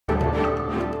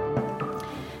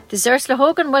This is Ursula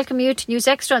Hogan. Welcome you to News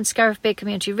Extra on Scariff Bay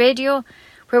Community Radio,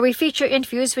 where we feature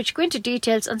interviews which go into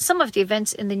details on some of the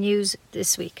events in the news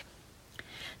this week.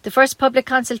 The first public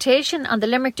consultation on the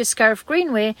Limerick to Scariff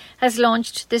Greenway has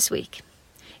launched this week.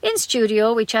 In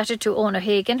studio, we chatted to Eoin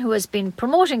O'Hagan, who has been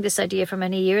promoting this idea for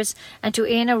many years, and to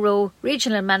Éanna Rowe,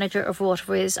 Regional Manager of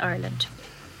Waterways Ireland.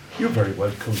 You're very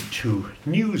welcome to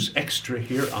News Extra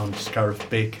here on Scariff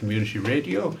Bay Community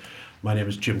Radio. My name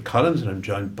is Jim Collins and I'm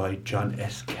joined by John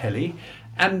S. Kelly,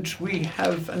 and we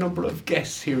have a number of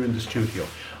guests here in the studio.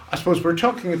 I suppose we're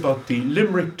talking about the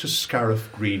Limerick to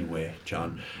Scariff Greenway,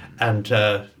 John,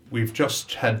 and we've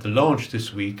just had the launch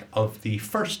this week of the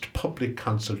first public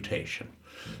consultation.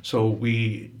 So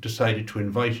we decided to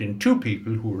invite in two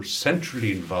people who were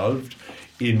centrally involved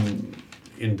in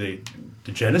the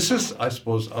genesis, I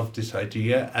suppose, of this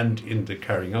idea and in the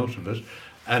carrying out of it,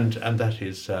 and that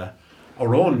is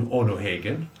our own Eoin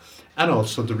O'Hagan, and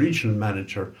also the regional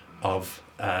manager of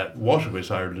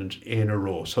Waterways Ireland, Éanna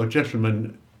Rowe. So,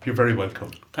 gentlemen, you're very welcome.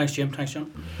 Thanks, Jim. Thanks,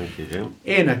 John. Thank you, Jim.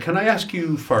 Éanna, can I ask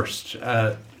you first,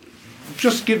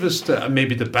 just give us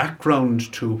maybe the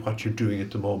background to what you're doing at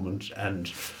the moment, and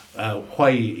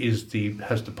why has the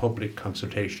public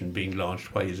consultation being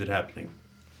launched? Why is it happening?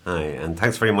 Hi, and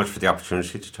thanks very much for the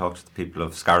opportunity to talk to the people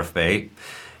of Scariff Bay.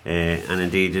 And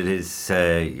indeed, it is.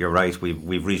 You're right.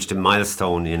 We've reached a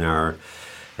milestone in our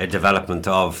development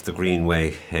of the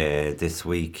Greenway this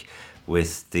week,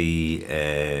 with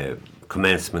the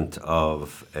commencement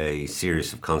of a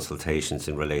series of consultations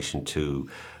in relation to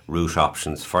route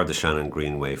options for the Shannon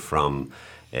Greenway from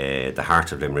the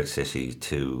heart of Limerick City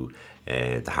to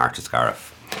the heart of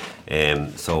Scariff.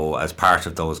 So, as part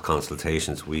of those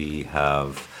consultations, we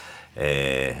have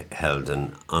held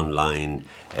an online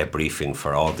briefing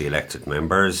for all the elected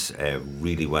members,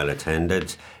 really well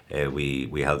attended.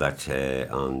 We held that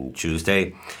on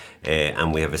Tuesday,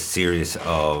 and we have a series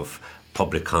of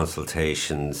public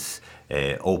consultations,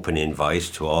 open invite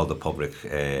to all the public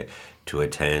to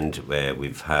attend.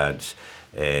 We've had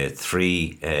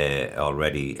 3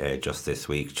 already just this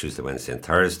week, Tuesday, Wednesday and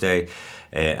Thursday,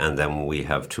 and then we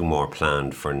have 2 more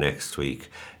planned for next week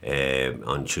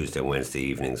on Tuesday and Wednesday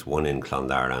evenings, one in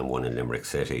Clondara and one in Limerick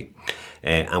City.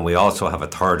 And we also have a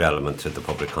third element to the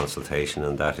public consultation,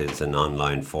 and that is an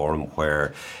online forum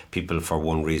where people, for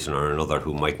one reason or another,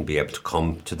 who mightn't be able to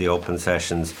come to the open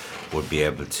sessions would be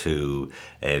able to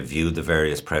view the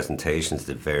various presentations,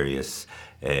 the various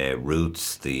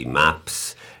routes, the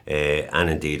maps, and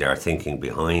indeed our thinking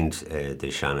behind the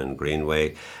Shannon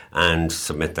Greenway, and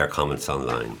submit their comments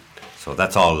online. So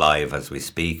that's all live as we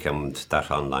speak, and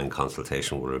that online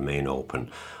consultation will remain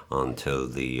open until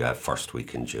the first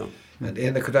week in June. And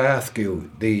Éanna, could I ask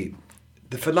you the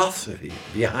philosophy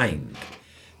behind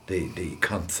the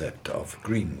concept of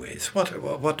greenways?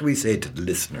 What do we say to the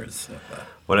listeners of that?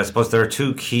 Well, I suppose there are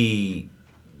 2 key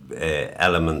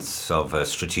elements of a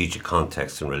strategic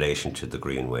context in relation to the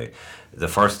Greenway. The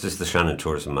first is the Shannon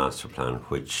Tourism Master Plan,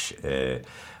 which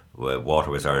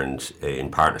Waterways Ireland,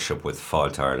 in partnership with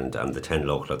Fáilte Ireland and the 10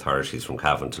 local authorities from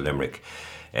Cavan to Limerick,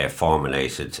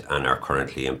 formulated and are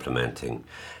currently implementing.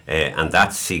 And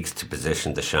that seeks to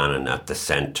position the Shannon at the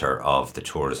centre of the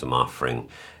tourism offering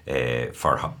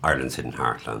for Ireland's hidden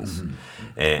heartlands.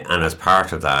 Mm-hmm. And as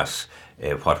part of that,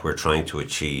 what we're trying to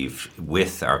achieve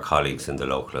with our colleagues in the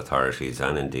local authorities,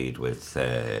 and indeed with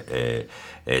the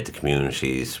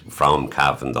communities from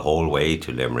Cavan the whole way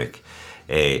to Limerick,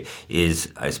 is,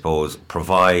 I suppose,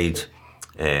 provide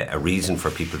a reason for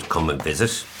people to come and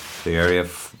visit the area,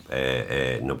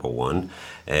 number one,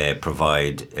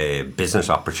 provide business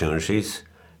opportunities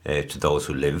to those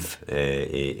who live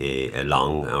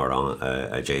along or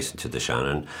adjacent to the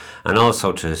Shannon, and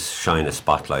also to shine a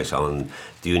spotlight on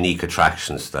the unique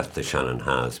attractions that the Shannon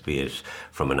has, be it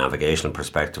from a navigational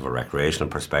perspective, a recreational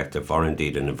perspective, or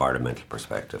indeed an environmental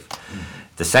perspective. Mm-hmm.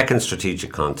 The second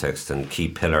strategic context and key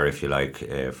pillar, if you like,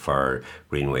 for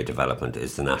Greenway development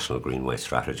is the National Greenway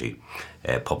Strategy,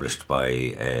 published by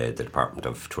the Department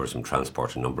of Tourism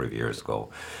Transport a number of years ago.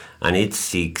 And it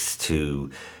seeks to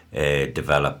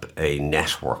develop a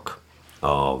network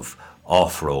of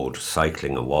off-road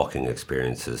cycling and walking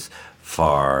experiences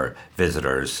for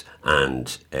visitors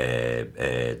and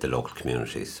the local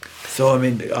communities. So, I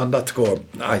mean, on that score,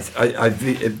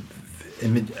 I've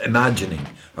imagining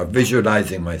or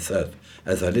visualising myself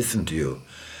as I listen to you,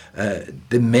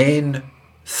 the main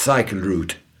cycle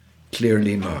route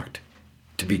clearly marked,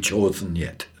 to be chosen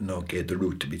yet. Okay, the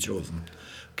route to be chosen.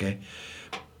 Okay,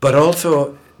 but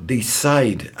also the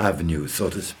side avenues, so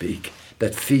to speak,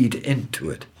 that feed into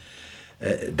it.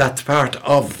 That's part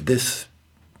of this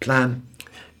plan.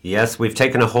 Yes, we've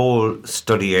taken a whole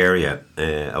study area,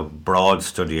 a broad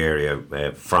study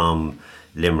area from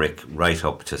Limerick right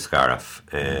up to Scariff,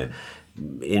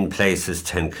 in places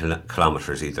 10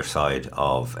 kilometres either side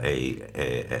of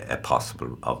a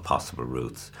possible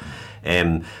routes.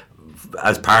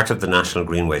 As part of the National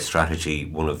Greenway Strategy,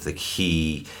 one of the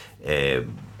key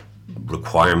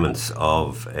requirements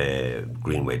of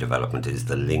greenway development is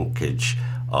the linkage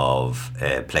of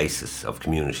places, of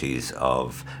communities,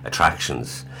 of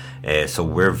attractions. So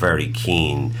we're very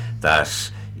keen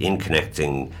that in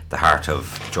connecting the heart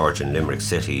of Georgian Limerick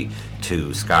City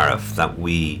to Scariff, that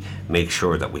we make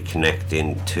sure that we connect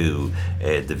into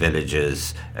the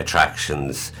villages,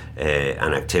 attractions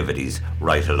and activities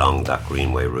right along that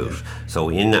greenway route. So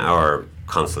in our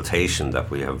consultation that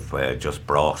we have just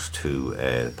brought to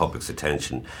the public's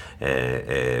attention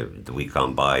the week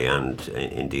gone by, and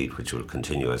indeed which will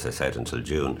continue, as I said, until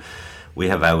June, we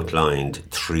have outlined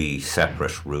 3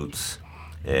 separate routes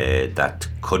that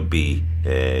could be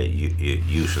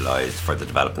utilised for the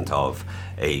development of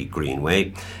a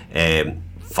greenway.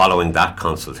 Following that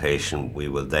consultation, we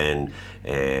will then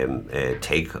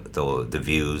take the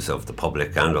views of the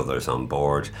public and others on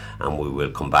board, and we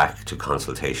will come back to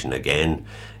consultation again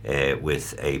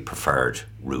with a preferred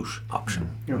route option.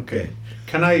 Okay.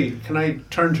 Can I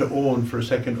turn to Owen for a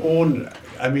second? Owen,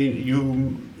 I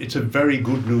mean, it's a very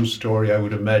good news story, I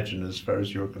would imagine, as far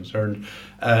as you're concerned.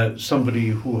 Somebody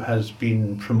who has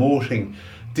been promoting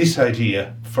this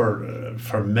idea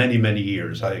for many, many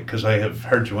years, because I have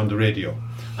heard you on the radio.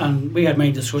 And we had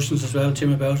many discussions as well,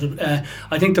 Tim, about it.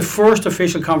 I think the first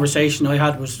official conversation I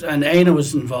had was, and Aina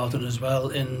was involved in it as well,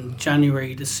 in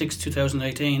January the 6th,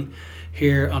 2018,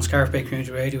 here on Scariff Bay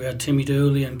Community Radio. We had Timmy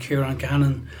Dooley and Kieran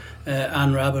Cannon,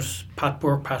 Anne Rabbit, Pat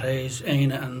Burke, Pat Hayes,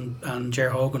 Aina and Ger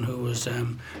Hogan, who was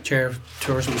Chair of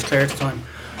Tourism was Clare at the time.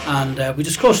 And we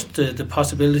discussed the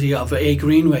possibility of a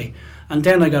greenway. And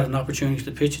then I got an opportunity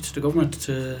to pitch it to the government,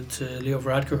 to Leo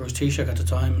Varadkar, who was Taoiseach at the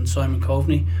time, and Simon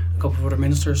Coveney, a couple of other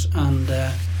ministers. And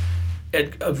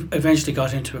it eventually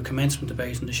got into a commencement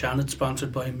debate in the Shannon,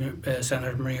 sponsored by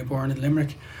Senator Maria Byrne in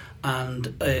Limerick.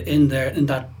 And in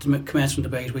that commencement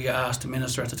debate, we asked the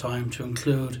minister at the time to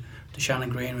include the Shannon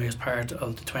Greenway as part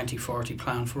of the 2040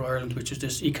 Plan for Ireland, which is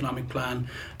this economic plan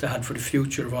they had for the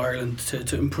future of Ireland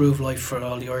to improve life for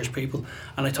all the Irish people.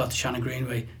 And I thought the Shannon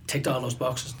Greenway ticked all those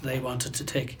boxes that they wanted to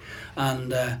tick.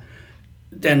 And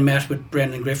then met with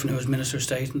Brendan Griffin, who was Minister of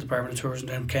State in the Department of Tourism,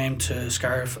 then came to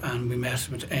Scariff, and we met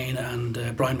with Aina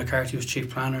and Brian McCarthy, who was Chief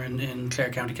Planner in Clare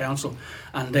County Council,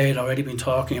 and they had already been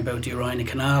talking about the Orion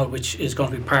Canal, which is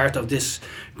going to be part of this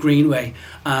greenway,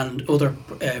 and other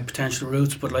potential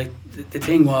routes. But like the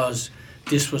thing was,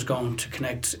 this was going to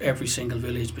connect every single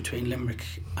village between Limerick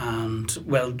and,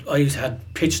 well, I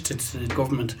had pitched it to the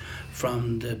government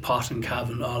from the Pot in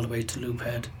Cavan all the way to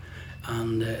Loophead,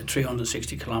 and a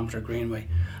 360 kilometre greenway,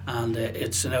 and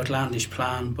it's an outlandish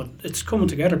plan, but it's coming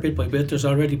together bit by bit. There's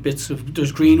already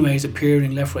there's greenways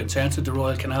appearing left, right, centre. The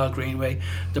Royal Canal Greenway,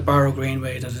 the Barrow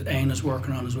Greenway that Aina's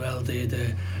working on as well,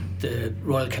 the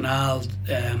Royal Canal,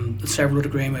 several other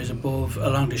greenways above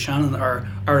along the Shannon are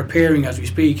appearing as we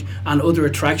speak, and other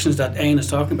attractions that Aina's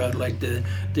talking about, like the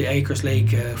Acres Lake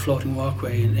floating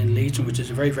walkway in Leitrim, which is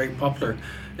a very, very popular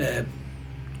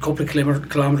couple of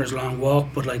kilometres long walk,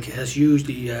 but like it has huge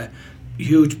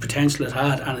potential it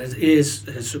had, and it is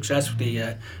successfully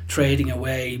trading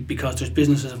away because there's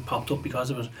businesses have popped up because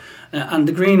of it. And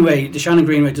the Greenway, the Shannon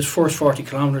Greenway, this first 40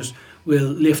 kilometres will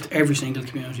lift every single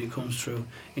community that comes through,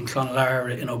 in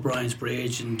Clonlara, in O'Brien's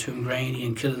Bridge, in Toongraney,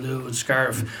 in Killaloe, and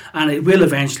Scariff, and it will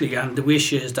eventually, and the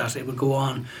wish is that it will go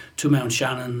on to Mount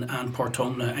Shannon and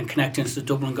Portumna and connect into the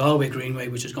Dublin Galway Greenway,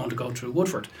 which is going to go through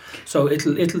Woodford. So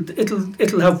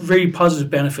it'll have very positive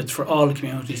benefits for all the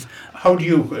communities. How do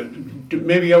you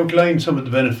maybe outline some of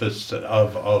the benefits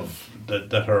of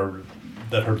that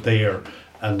are there,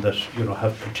 and that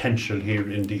have potential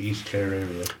here in the East Clare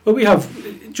area? Well, we have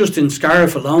just in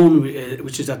Scariff alone,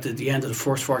 which is at the end of the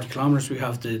first 40 kilometres, we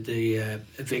have the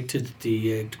evicted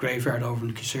the graveyard over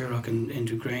in Kisirrock in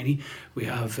Toongraney. We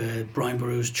have Brian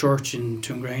Boru's church in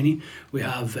Toongraney. We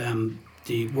have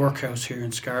the workhouse here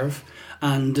in Scariff,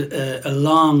 and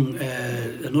along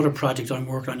another project I'm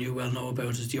working on, you well know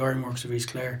about, is the Ironworks of East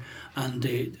Clare, and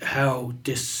how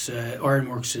this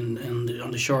ironworks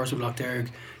on the shores of Lough Derg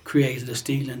created a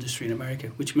steel industry in America,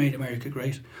 which made America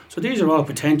great. So these are all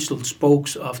potential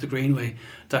spokes of the Greenway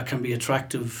that can be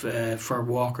attractive for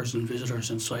walkers and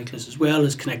visitors and cyclists, as well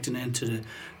as connecting into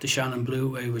the Shannon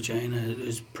Blueway, which Aina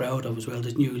is proud of as well,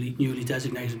 the newly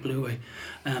designated Blueway.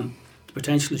 The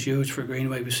potential is huge for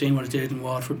Greenway. We've seen what it did in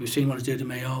Waterford, we've seen what it did in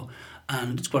Mayo,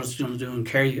 and it's what it's going to do in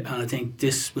Kerry, and I think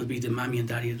this will be the mammy and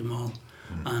daddy of them all.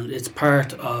 And it's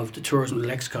part of the tourism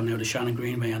lexicon now, the Shannon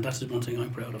Greenway, and that's the one thing I'm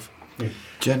proud of.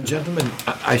 Yeah. Gentlemen,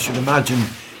 I should imagine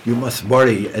you must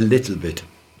worry a little bit,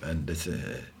 and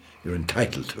you're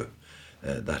entitled to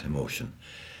that emotion,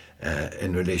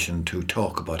 in relation to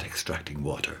talk about extracting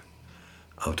water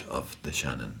out of the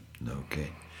Shannon.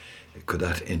 Okay, could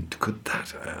that?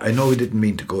 I know we didn't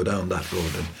mean to go down that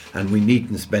road, and we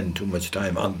needn't spend too much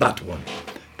time on that one.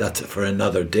 That's for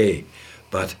another day,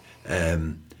 but.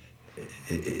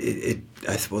 It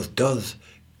I suppose does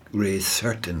raise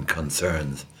certain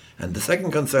concerns, and the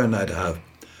second concern I'd have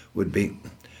would be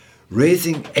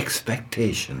raising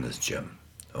expectations, Jim.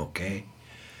 Okay,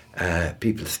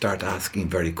 people start asking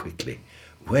very quickly,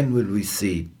 when will we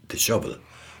see the shovel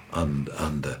on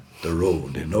the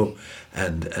road? You know,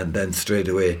 and then straight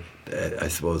away, I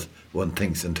suppose one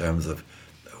thinks in terms of,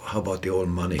 how about the old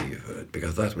money?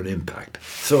 Because that will impact.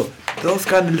 So those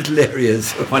kind of little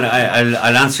areas. Well,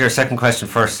 I'll answer your second question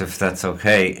first, if that's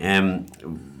okay.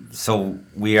 So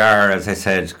we are, as I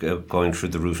said, going through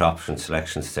the route option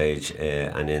selection stage,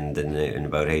 and in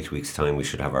about 8 weeks' time we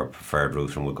should have our preferred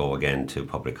route, and we'll go again to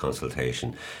public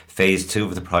consultation. Phase 2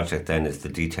 of the project then is the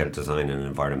detailed design and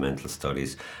environmental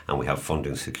studies, and we have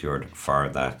funding secured for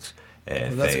that.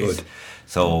 That's phase. good.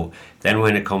 So then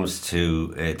when it comes to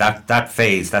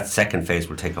that second phase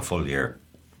will take a full year.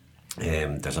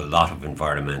 There's a lot of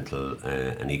environmental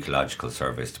and ecological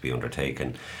surveys to be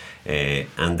undertaken,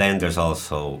 and then there's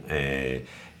also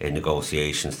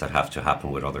negotiations that have to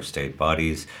happen with other state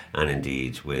bodies, and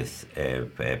indeed with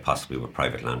possibly with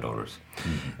private landowners.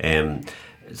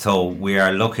 So we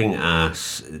are looking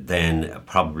at then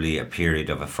probably a period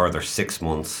of a further 6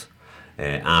 months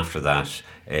after that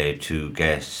to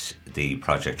get the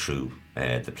project through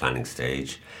the planning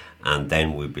stage, and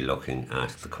then we'll be looking at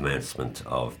the commencement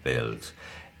of build.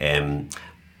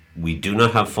 We do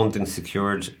not have funding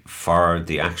secured for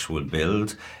the actual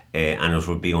build, and it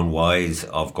would be unwise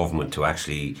of government to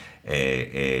actually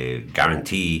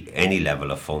guarantee any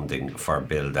level of funding for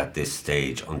build at this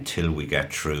stage until we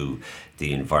get through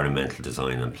the environmental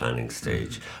design and planning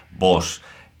stage. But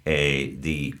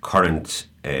the current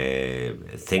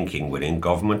thinking within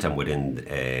government and within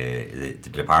the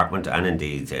department, and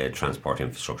indeed Transport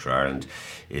Infrastructure Ireland,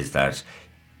 is that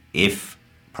if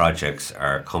projects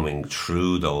are coming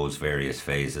through those various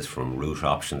phases, from route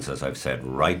options, as I've said,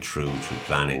 right through to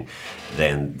planning,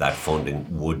 then that funding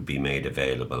would be made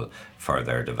available for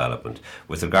their development.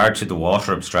 With regard to the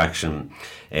water abstraction,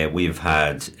 we've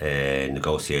had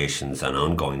negotiations and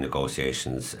ongoing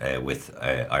negotiations with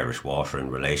Irish Water in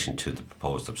relation to the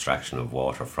proposed abstraction of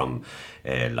water from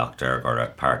Lough Derg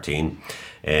at Partine,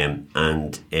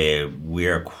 and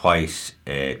we're quite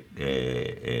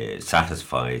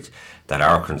satisfied that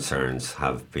our concerns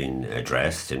have been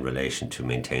addressed in relation to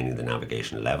maintaining the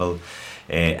navigation level,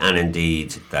 and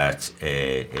indeed that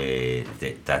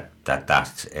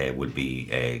that would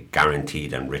be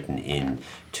guaranteed and written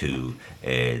into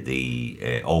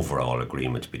the overall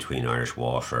agreement between Irish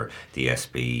Water, the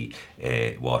ESB,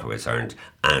 Waterways Ireland,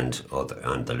 and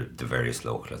the various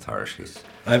local authorities.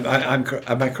 Am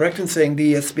I correct in saying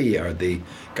the ESB are the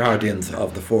guardians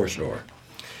of the foreshore?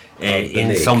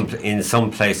 In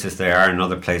some places they are, in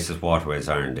other places Waterways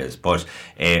Ireland is, but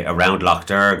around Lough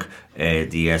Derg,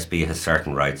 the ESB has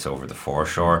certain rights over the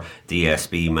foreshore. The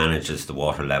ESB manages the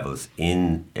water levels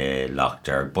in Lough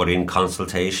Derg, but in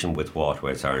consultation with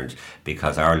Waterways Ireland,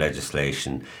 because our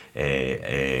legislation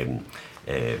I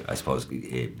suppose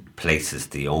places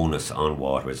the onus on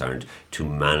Waterways Ireland to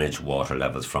manage water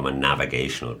levels from a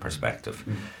navigational perspective.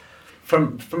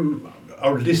 From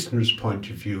our listeners' point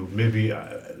of view, maybe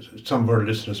some of our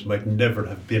listeners might never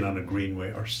have been on a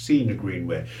greenway or seen a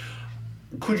greenway.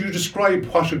 Could you describe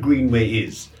what a greenway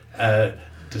is?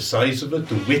 The size of it,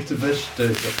 the width of it,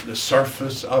 the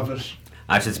surface of it?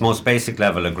 At its most basic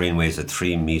level, a greenway is a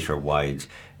 3 metre wide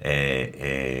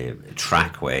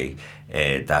trackway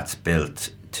that's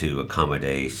built to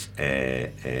accommodate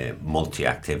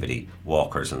multi-activity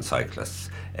walkers and cyclists,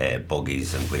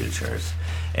 buggies and wheelchairs.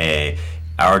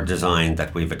 Our design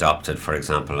that we've adopted, for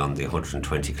example, on the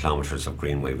 120 kilometres of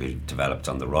greenway we've developed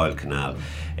on the Royal Canal,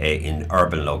 in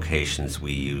urban locations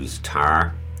we use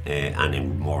tar, and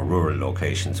in more rural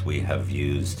locations we have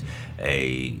used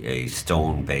a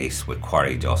stone base with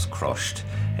quarry dust crushed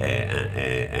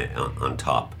on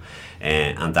top.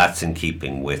 And that's in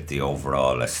keeping with the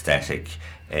overall aesthetic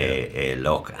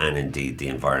look, and indeed the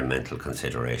environmental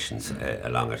considerations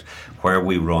along it. Where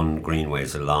we run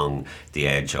greenways along the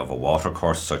edge of a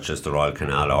watercourse such as the Royal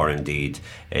Canal, or indeed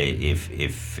if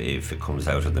it comes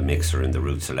out of the mixer in the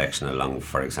route selection along,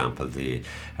 for example, the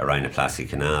Rhinoplasty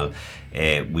Canal,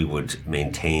 we would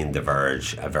maintain a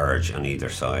verge on either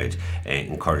side,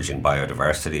 encouraging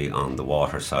biodiversity on the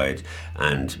water side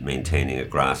and maintaining a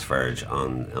grass verge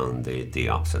on the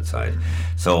opposite side.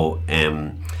 So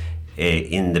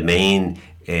in the main,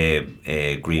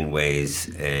 greenways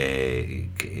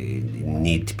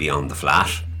need to be on the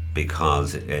flat,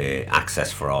 because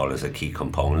access for all is a key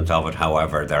component of it.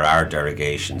 However, there are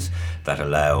derogations that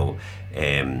allow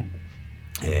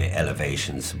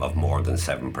elevations of more than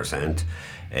 7%.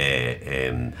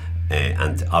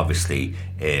 And obviously,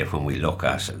 when we look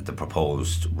at the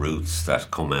proposed routes that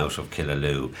come out of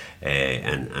Killaloe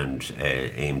and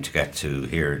aim to get to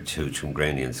here to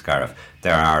Tuamgraney and Scariff,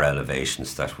 there are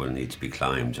elevations that will need to be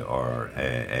climbed, or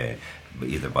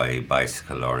either by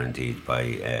bicycle or indeed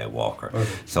by walker. Okay.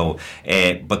 So,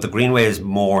 but the Greenway is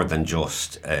more than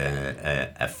just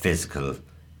a physical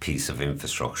piece of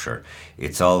infrastructure.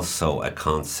 It's also a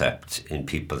concept in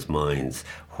people's minds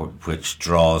which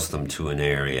draws them to an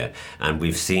area. And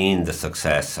we've seen the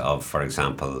success of, for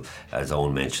example, as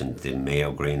Owen mentioned, the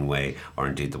Mayo Greenway, or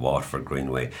indeed the Waterford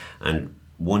Greenway. And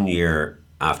 1 year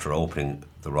after opening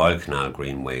the Royal Canal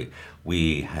Greenway,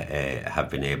 we have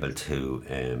been able to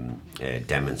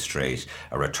demonstrate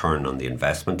a return on the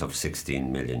investment of €16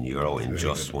 million in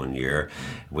just 1 year,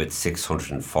 with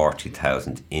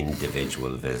 640,000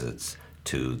 individual visits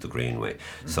to the Greenway.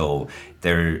 So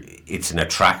it's an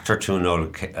attractor to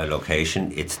a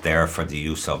location. It's there for the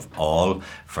use of all,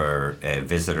 for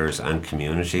visitors and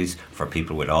communities, for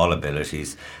people with all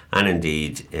abilities. And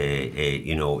indeed,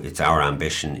 it's our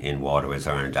ambition in Waterways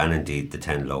Ireland, and indeed the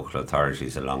 10 local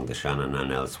authorities along the Shannon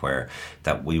and elsewhere,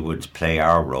 that we would play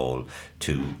our role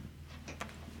to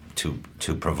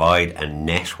provide a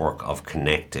network of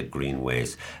connected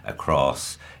greenways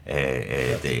across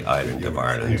the island of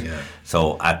Ireland. Yeah.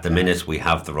 So at the minute we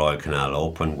have the Royal Canal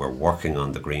open. We're working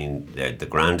on the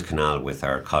Grand Canal with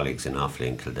our colleagues in Offaly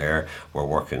and Kildare. We're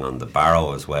working on the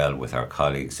Barrow as well with our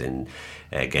colleagues in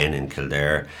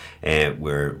Kildare,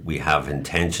 where we have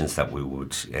intentions that we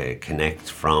would connect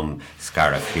from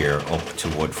Scariff here up to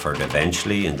Woodford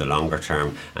eventually in the longer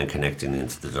term, and connecting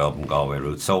into the Dublin-Galway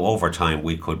route. So over time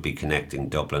we could be connecting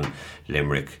Dublin,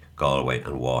 Limerick, Galway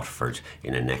and Waterford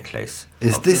in a necklace.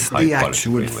 Is this the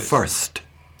actual greenways. First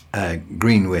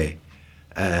greenway,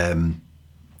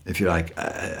 if you like,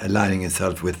 aligning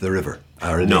itself with the river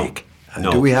or a lake?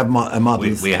 No. Do we have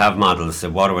models? We have models.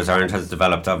 Waterways Ireland has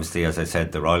developed, obviously, as I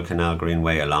said, the Royal Canal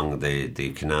Greenway along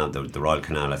the canal, the Royal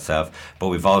Canal itself. But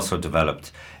we've also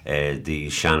developed the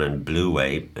Shannon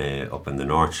Blueway up in the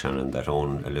North Shannon that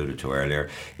Owen alluded to earlier.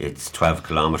 It's 12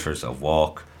 kilometres of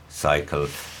walk, cycle,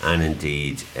 and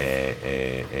indeed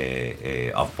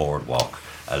of boardwalk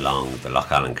along the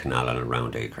Loughallen Canal and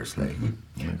around Acres Lake.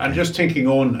 Mm-hmm. And just thinking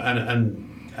on and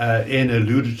Ian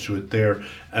alluded to it there,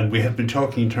 and we have been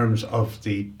talking in terms of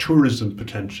the tourism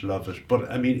potential of it, but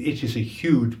I mean it is a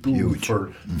huge boom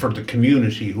for the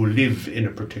community who live in a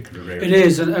particular area. It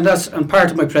is, and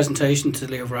part of my presentation to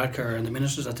Leo Varadkar and the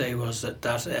ministers that day was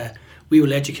that we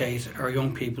will educate our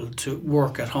young people to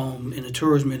work at home in a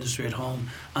tourism industry at home,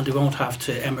 and they won't have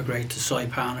to emigrate to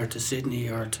Saipan or to Sydney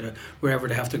or to wherever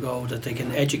they have to go, that they can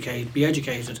be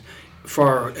educated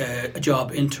for a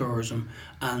job in tourism,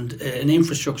 and an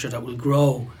infrastructure that will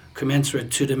grow commensurate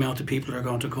to the amount of people that are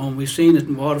going to come. We've seen it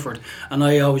in Waterford, and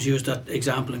I always use that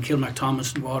example in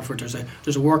Kilmacthomas in Waterford.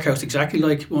 There's a workhouse exactly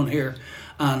like one here,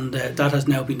 and that has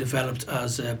now been developed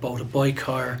as both a bike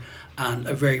hire and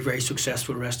a very, very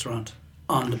successful restaurant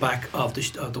on the back of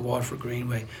the Waterford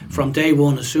Greenway. From day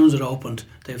one, as soon as it opened,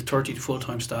 they have 30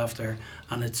 full-time staff there,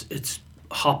 and it's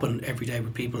hopping every day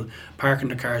with people parking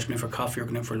their cars, going in for coffee or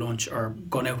going in for lunch, or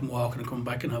going out and walking and coming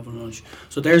back and having lunch.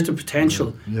 So there's the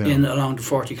potential in along the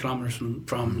 40 kilometres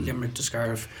from Limerick to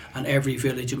Scariff, and every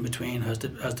village in between has the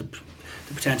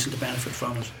potential to benefit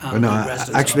from it. And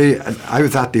actually, I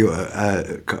was at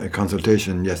the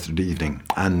consultation yesterday evening,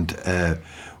 and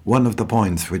one of the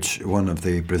points which one of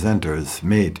the presenters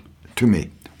made to me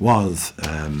was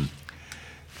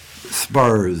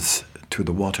spurs to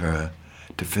the water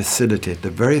to facilitate the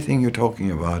very thing you're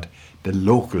talking about, the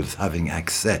locals having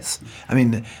access. I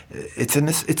mean, it's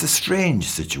a strange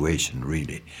situation,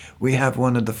 really. We have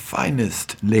one of the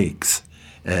finest lakes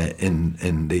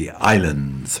in the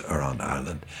islands around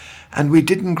Ireland. And we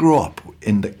didn't grow up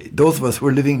those of us who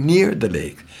were living near the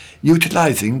lake,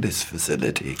 utilising this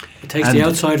facility. It takes the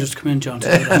outsiders to come in, John.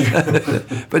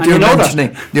 But you're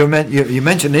mentioning, you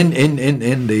mentioned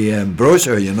in the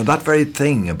brochure, that very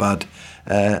thing about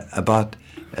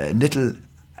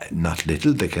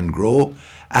they can grow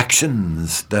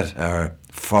actions that are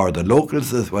for the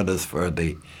locals as well as for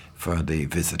the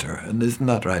visitor, and isn't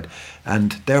that right?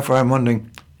 And therefore, I'm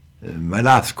wondering. My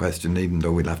last question, even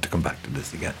though we'll have to come back to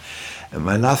this again,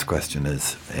 my last question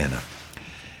is, Éanna,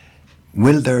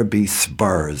 will there be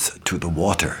spurs to the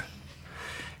water?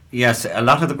 Yes, a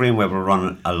lot of the Greenway will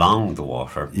run along the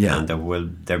water, yeah. And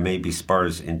there may be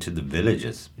spurs into the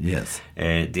villages. Yes.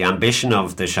 The ambition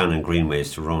of the Shannon Greenway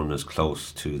is to run as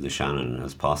close to the Shannon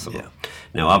as possible. Yeah.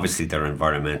 Now, obviously, there are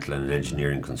environmental and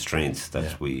engineering constraints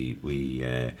that we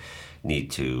need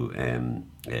to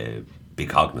be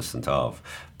cognizant of,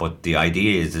 but the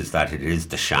idea is that it is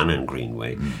the Shannon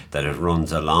Greenway, that it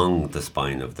runs along the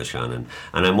spine of the Shannon.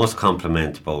 And I must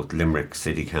compliment both Limerick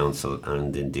City Council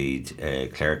and indeed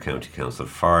Clare County Council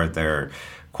for their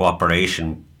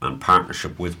cooperation and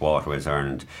partnership with Waterways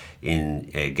Ireland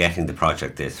in getting the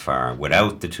project this far.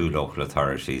 Without the two local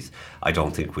authorities, I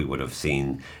don't think we would have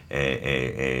seen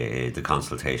the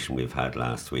consultation we've had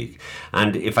last week.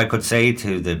 And if I could say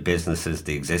to the businesses,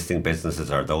 the existing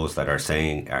businesses, or those that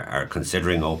are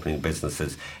considering opening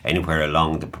businesses anywhere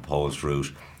along the proposed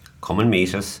route, come and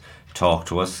meet us, talk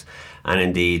to us. And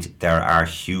indeed, there are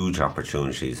huge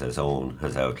opportunities, as Owen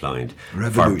has outlined,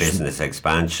 for business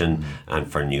expansion and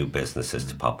for new businesses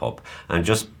to pop up. And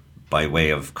just by way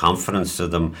of confidence to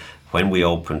them, when we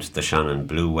opened the Shannon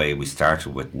Blueway, we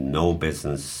started with no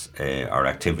business or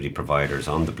activity providers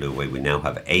on the Blueway. We now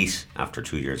have 8 after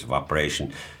 2 years of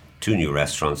operation, 2 new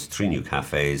restaurants, 3 new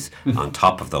cafes on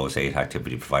top of those 8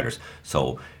 activity providers.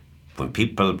 So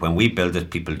when we build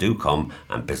it, people do come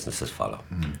and businesses follow.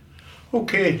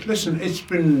 Okay, listen, it's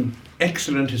been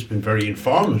excellent. It's been very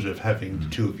informative having the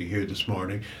two of you here this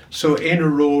morning. So, Éanna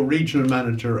Rowe, Regional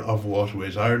Manager of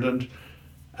Waterways Ireland,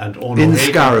 and Owen O'Hagan. In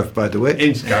Scariff, by the way.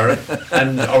 In Scariff.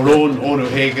 And our own Owen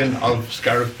O'Hagan of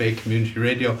Scariff Bay Community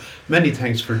Radio. Many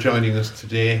thanks for joining us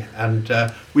today, and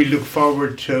we look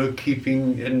forward to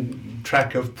keeping in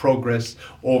track of progress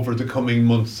over the coming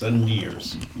months and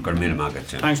years.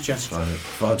 Thanks, Jess.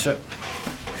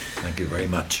 Thank you very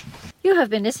much. You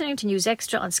have been listening to News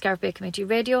Extra on Scariff Bay Community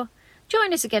Radio.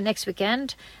 Join us again next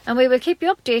weekend and we will keep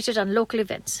you updated on local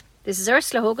events. This is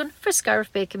Ursula Hogan for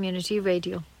Scariff Bay Community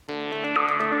Radio.